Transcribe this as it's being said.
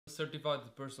certified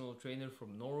personal trainer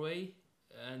from Norway,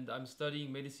 and I'm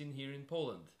studying medicine here in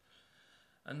Poland.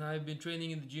 And I've been training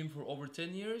in the gym for over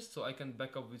 10 years, so I can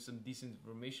back up with some decent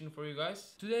information for you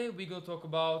guys. Today we're gonna talk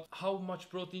about how much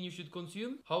protein you should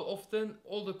consume, how often,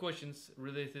 all the questions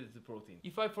related to protein.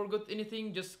 If I forgot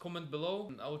anything, just comment below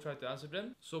and I will try to answer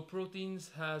them. So proteins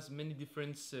has many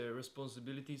different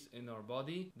responsibilities in our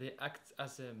body. They act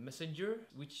as a messenger,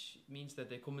 which means that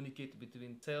they communicate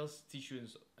between cells,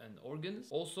 tissues and organs.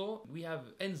 Also, we have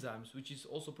enzymes, which is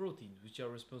also protein, which are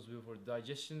responsible for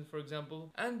digestion, for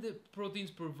example. And the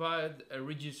proteins provide a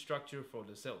rigid structure for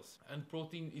the cells. And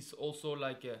protein is also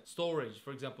like a storage.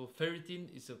 For example,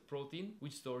 ferritin is a protein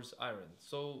which stores iron.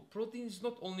 So protein is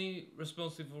not only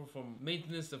responsible for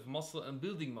maintenance of muscle and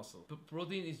building muscle, but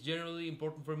protein is generally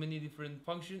important for many different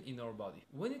functions in our body.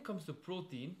 When it comes to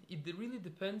protein, it really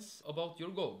depends about your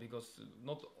goal, because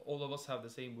not all of us have the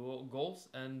same goals,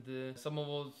 and some of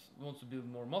us want to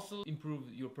build more muscle, improve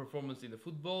your performance in the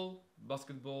football,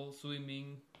 basketball,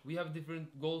 swimming. We have different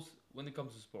goals when it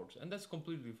comes to sports, and that's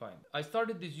completely fine. I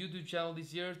started this YouTube channel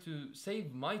this year to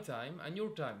save my time and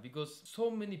your time, because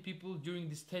so many people during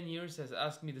these 10 years has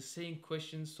asked me the same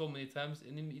questions so many times,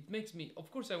 and it makes me, of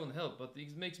course I want to help, but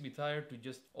it makes me tired to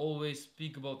just always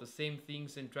speak about the same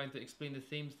things and trying to explain the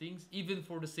same things, even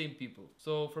for the same people.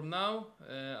 So from now,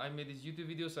 I made this YouTube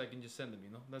video so I can just send them,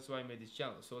 that's why I made this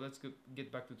channel. So let's get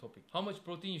back to the topic. How much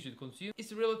protein you should consume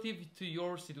is relative to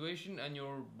your situation and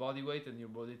your body weight and your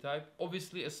body type.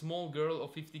 Obviously, a small girl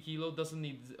of 50 kilo doesn't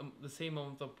need the same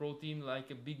amount of protein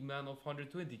like a big man of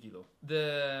 120 kilo.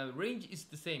 The range is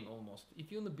the same almost.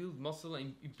 If you want to build muscle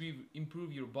and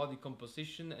improve your body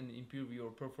composition and improve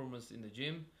your performance in the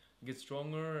gym, get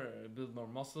stronger, build more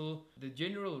muscle, the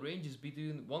general range is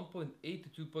between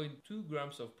 1.8 to 2.2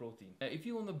 grams of protein. If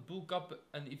you want to bulk up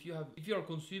and if you are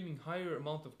consuming higher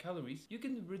amount of calories, you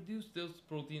can reduce those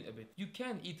protein a bit. You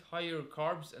can eat higher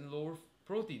carbs and lower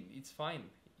protein. It's fine.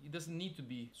 It doesn't need to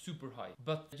be super high.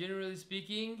 But generally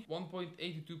speaking,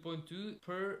 1.8 to 2.2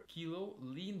 per kilo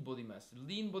lean body mass.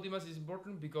 Lean body mass is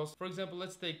important because, for example,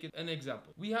 let's take an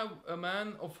example. We have a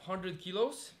man of 100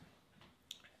 kilos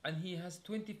and he has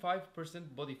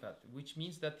 25% body fat, which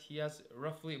means that he has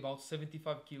roughly about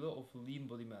 75 kilo of lean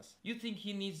body mass. You think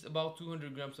he needs about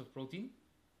 200 grams of protein?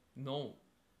 No.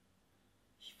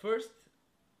 First,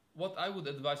 what I would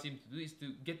advise him to do is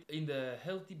to get in the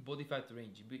healthy body fat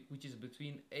range, which is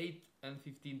between 8 and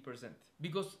 15%.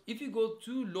 Because if you go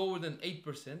too lower than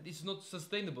 8%, it's not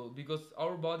sustainable, because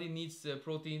our body needs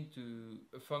protein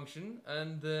to function,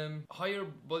 and higher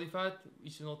body fat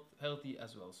is not healthy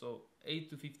as well. So 8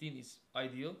 to 15 is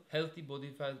ideal. Healthy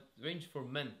body fat range for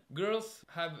men. Girls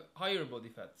have higher body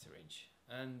fat range,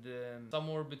 and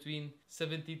somewhere between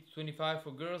 70 to 25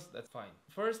 for girls, that's fine.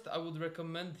 First, I would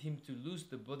recommend him to lose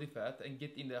the body fat and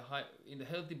get in the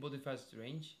healthy body fat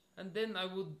range, and then I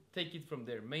would take it from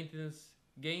there. Maintenance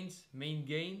gains, main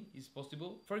gain is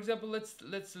possible. For example, let's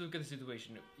look at the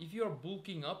situation. If you are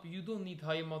bulking up, you don't need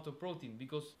high amount of protein,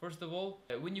 because first of all,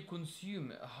 when you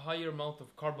consume a higher amount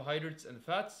of carbohydrates and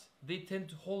fats, they tend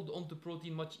to hold on to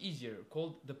protein much easier,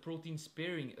 called the protein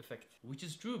sparing effect, which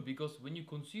is true, because when you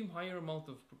consume higher amount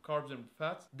of carbs and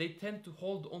fats, they tend to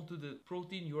hold on to the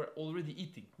protein you are already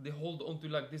eating. They hold on to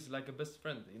like this, like a best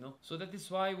friend, So that is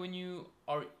why when you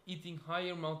are eating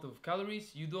higher amount of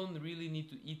calories, you don't really need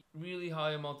to eat really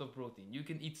high amount of protein. You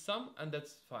can eat some and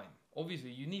that's fine.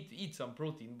 Obviously, you need to eat some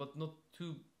protein, but not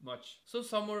too much. So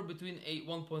somewhere between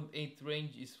 1.8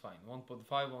 range is fine. 1.5,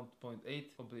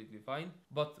 1.8, completely fine.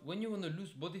 But when you want to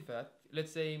lose body fat,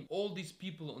 let's say all these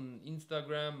people on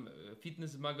Instagram,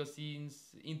 fitness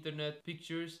magazines, internet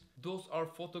pictures, those are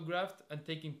photographed and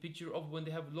taken picture of when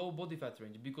they have low body fat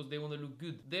range, because they want to look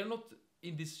good. They're not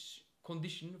in this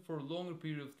condition for a longer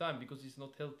period of time because it's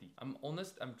not healthy. I'm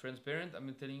honest, I'm transparent,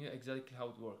 I'm telling you exactly how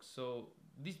it works. So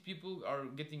these people are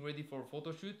getting ready for a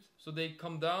photo shoot, so they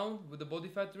come down with the body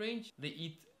fat range, they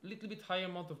eat a little bit higher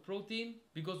amount of protein,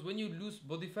 because when you lose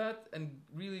body fat and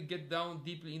really get down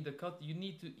deeply in the cut, you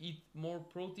need to eat more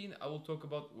protein. I will talk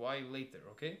about why later,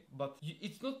 okay? But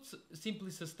it's not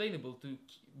simply sustainable to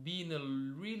be in a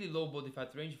really low body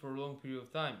fat range for a long period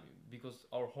of time, because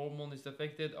our hormone is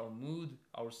affected, our mood,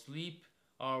 our sleep,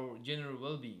 our general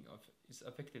well-being is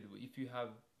affected if you have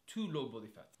too low body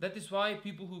fat. That is why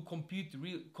people who compete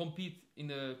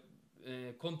in a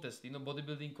contest,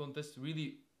 bodybuilding contest,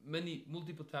 really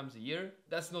multiple times a year,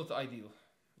 that's not ideal.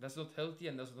 That's not healthy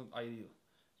and that's not ideal.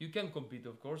 You can compete,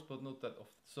 of course, but not that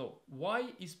often. So why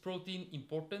is protein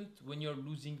important when you're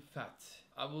losing fat?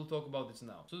 I will talk about this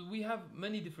now. So we have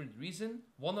many different reasons.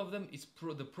 One of them is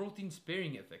the protein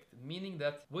sparing effect, meaning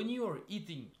that when you are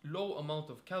eating low amount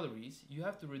of calories, you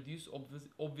have to reduce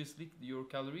obviously your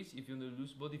calories if you want to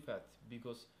lose body fat,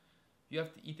 because you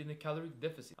have to eat in a caloric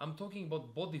deficit. I'm talking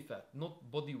about body fat,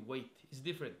 not body weight. It's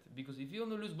different, because if you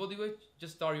want to lose body weight,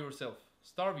 just starve yourself.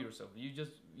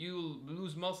 You'll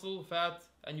lose muscle, fat,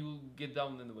 and you will get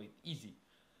down in the weight. Easy.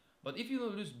 But if you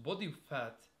want to lose body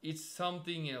fat, it's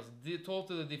something else,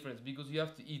 totally different, because you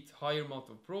have to eat higher amount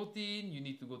of protein, you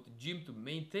need to go to gym to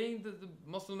maintain the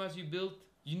muscle mass you built,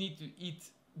 you need to eat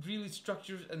really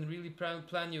structured and really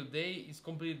plan your day. Is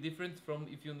completely different from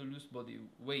if you want to lose body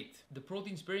weight. The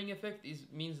protein sparing effect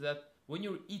means that when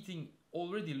you're eating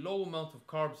already low amount of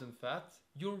carbs and fat,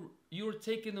 you're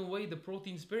taking away the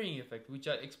protein sparing effect, which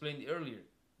I explained earlier,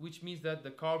 which means that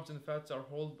the carbs and fats are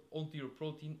hold onto your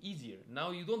protein easier.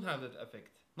 Now you don't have that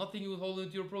effect. Nothing will hold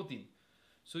onto your protein.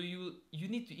 So you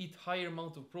need to eat higher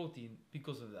amount of protein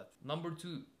because of that. Number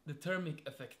 2, the thermic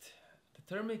effect.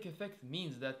 The thermic effect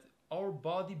means that our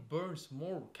body burns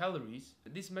more calories.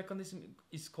 This mechanism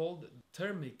is called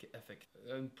thermic effect.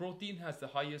 And protein has the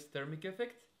highest thermic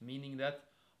effect, meaning that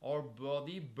our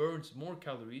body burns more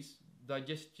calories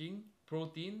digesting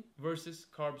protein versus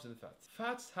carbs and fats.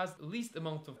 Fats has the least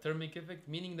amount of thermic effect,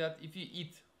 meaning that if you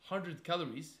eat 100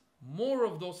 calories, more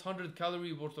of those 100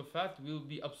 calorie worth of fat will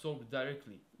be absorbed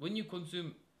directly. When you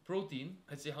consume protein,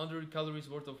 let's say 100 calories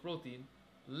worth of protein,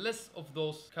 less of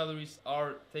those calories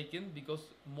are taken because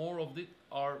more of it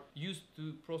are used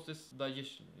to process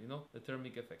digestion, the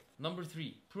thermic effect. Number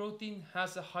 3, protein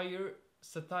has a higher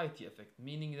satiety effect,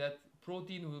 meaning that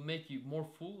protein will make you more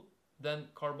full than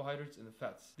carbohydrates and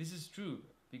fats. This is true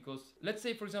because let's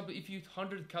say, for example, if you eat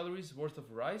 100 calories worth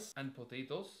of rice and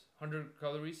potatoes, 100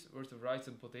 calories worth of rice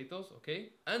and potatoes, okay,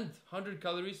 and 100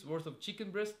 calories worth of chicken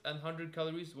breast and 100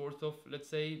 calories worth of, let's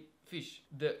say, fish.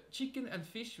 The chicken and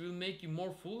fish will make you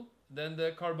more full than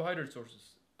the carbohydrate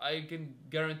sources. I can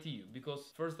guarantee you,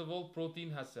 because first of all,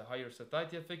 protein has a higher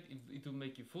satiety effect, it will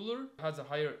make you fuller, has a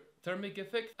higher thermic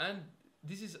effect, and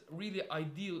this is really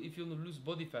ideal if you want to lose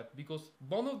body fat, because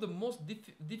one of the most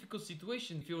difficult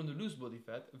situations if you want to lose body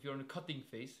fat, if you're in a cutting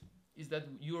phase, is that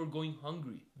you are going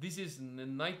hungry. This is a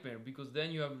nightmare, because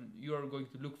then you are going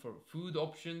to look for food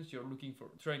options,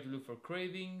 trying to look for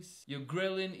cravings, your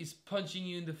ghrelin is punching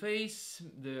you in the face,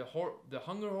 the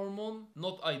hunger hormone,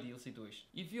 not ideal situation.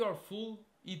 If you are full,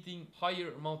 eating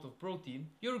higher amount of protein,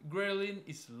 your ghrelin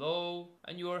is low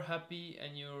and you are happy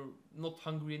and you're not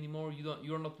hungry anymore.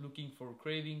 You're not looking for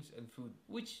cravings and food,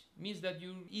 which means that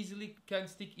you easily can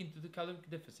stick into the caloric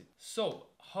deficit. So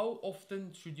how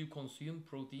often should you consume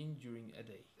protein during a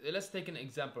day? Let's take an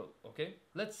example, okay?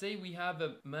 Let's say we have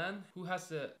a man who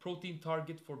has a protein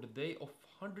target for the day of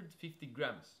 150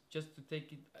 grams, just to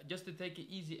take an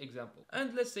easy example.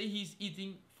 And let's say he's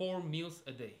eating 4 meals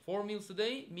a day. 4 meals a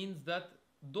day means that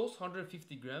those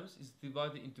 150 grams is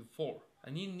divided into 4,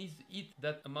 and he needs to eat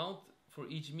that amount for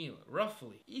each meal,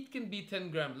 roughly. It can be 10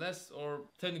 gram less or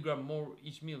 10 gram more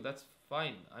each meal, that's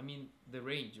fine. I mean, the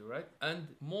range, right? And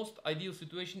most ideal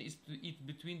situation is to eat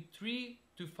between 3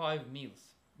 to 5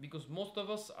 meals, because most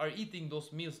of us are eating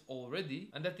those meals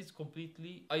already, and that is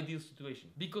completely ideal situation,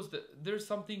 because there's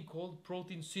something called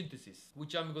protein synthesis,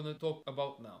 which I'm gonna talk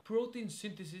about now. Protein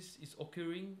synthesis is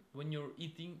occurring when you're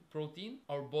eating protein.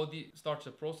 Our body starts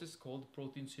a process called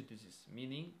protein synthesis,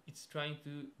 meaning it's trying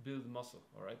to build muscle,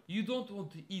 all right? You don't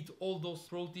want to eat all those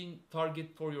protein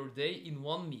target for your day in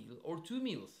 1 meal or 2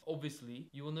 meals. Obviously,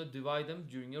 you wanna divide them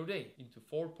during your day into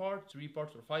 4 parts, 3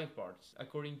 parts, or 5 parts,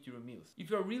 according to your meals.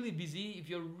 If you're really busy,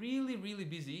 really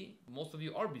busy, most of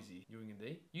you are busy during the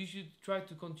day, you should try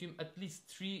to consume at least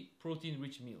 3 protein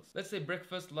rich meals. Let's say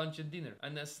breakfast, lunch and dinner,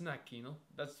 and a snack,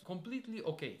 that's completely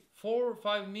okay. 4 or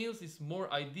 5 meals is more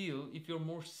ideal. If you're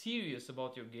more serious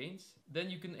about your gains, then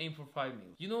you can aim for 5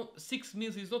 meals. 6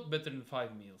 meals is not better than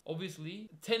 5 meals. Obviously,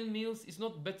 10 meals is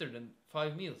not better than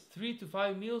 5 meals. 3 to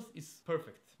 5 meals is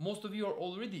perfect. Most of you are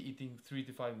already eating 3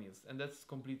 to 5 meals, and that's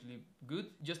completely good.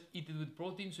 Just eat it with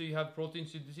protein, so you have protein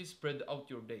synthesis spread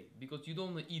out your day, because you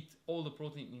don't want to eat all the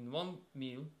protein in 1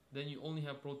 meal, then you only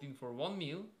have protein for 1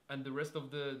 meal, and the rest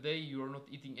of the day you are not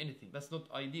eating anything. That's not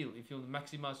ideal if you want to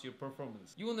maximize your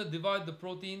performance. You want to divide the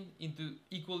protein into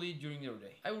equally during your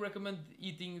day. I would recommend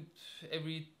eating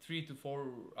every 3 to 4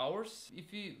 hours. If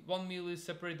one meal is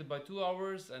separated by 2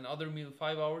 hours and other meal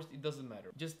 5 hours, it doesn't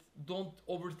matter. Just don't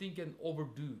overthink and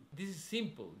overdo. This is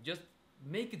simple. Just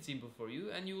make it simple for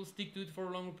you and you will stick to it for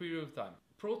a longer period of time.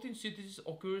 Protein synthesis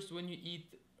occurs when you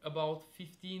eat about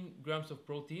 15 grams of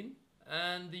protein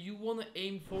and you want to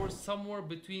aim for somewhere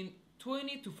between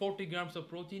 20 to 40 grams of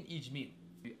protein each meal.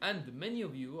 And many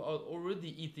of you are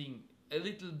already eating a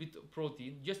little bit of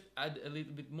protein. Just add a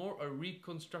little bit more or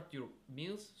reconstruct your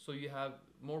meals so you have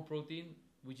more protein,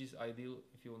 which is ideal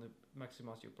if you want to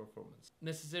maximize your performance.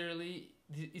 Necessarily,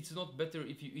 it's not better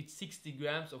if you eat 60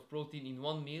 grams of protein in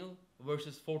one meal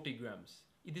versus 40 grams.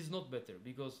 It is not better,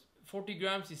 because 40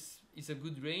 grams is a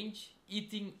good range.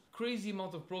 Eating crazy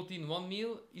amount of protein in one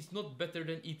meal is not better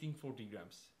than eating 40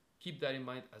 grams. Keep that in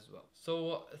mind as well.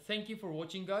 So thank you for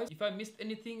watching, guys. If I missed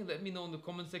anything, let me know in the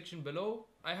comment section below.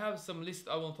 I have some lists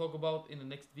I want to talk about in the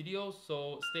next video,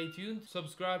 so stay tuned.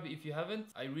 Subscribe if you haven't.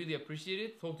 I really appreciate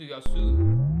it. Talk to you guys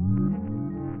soon.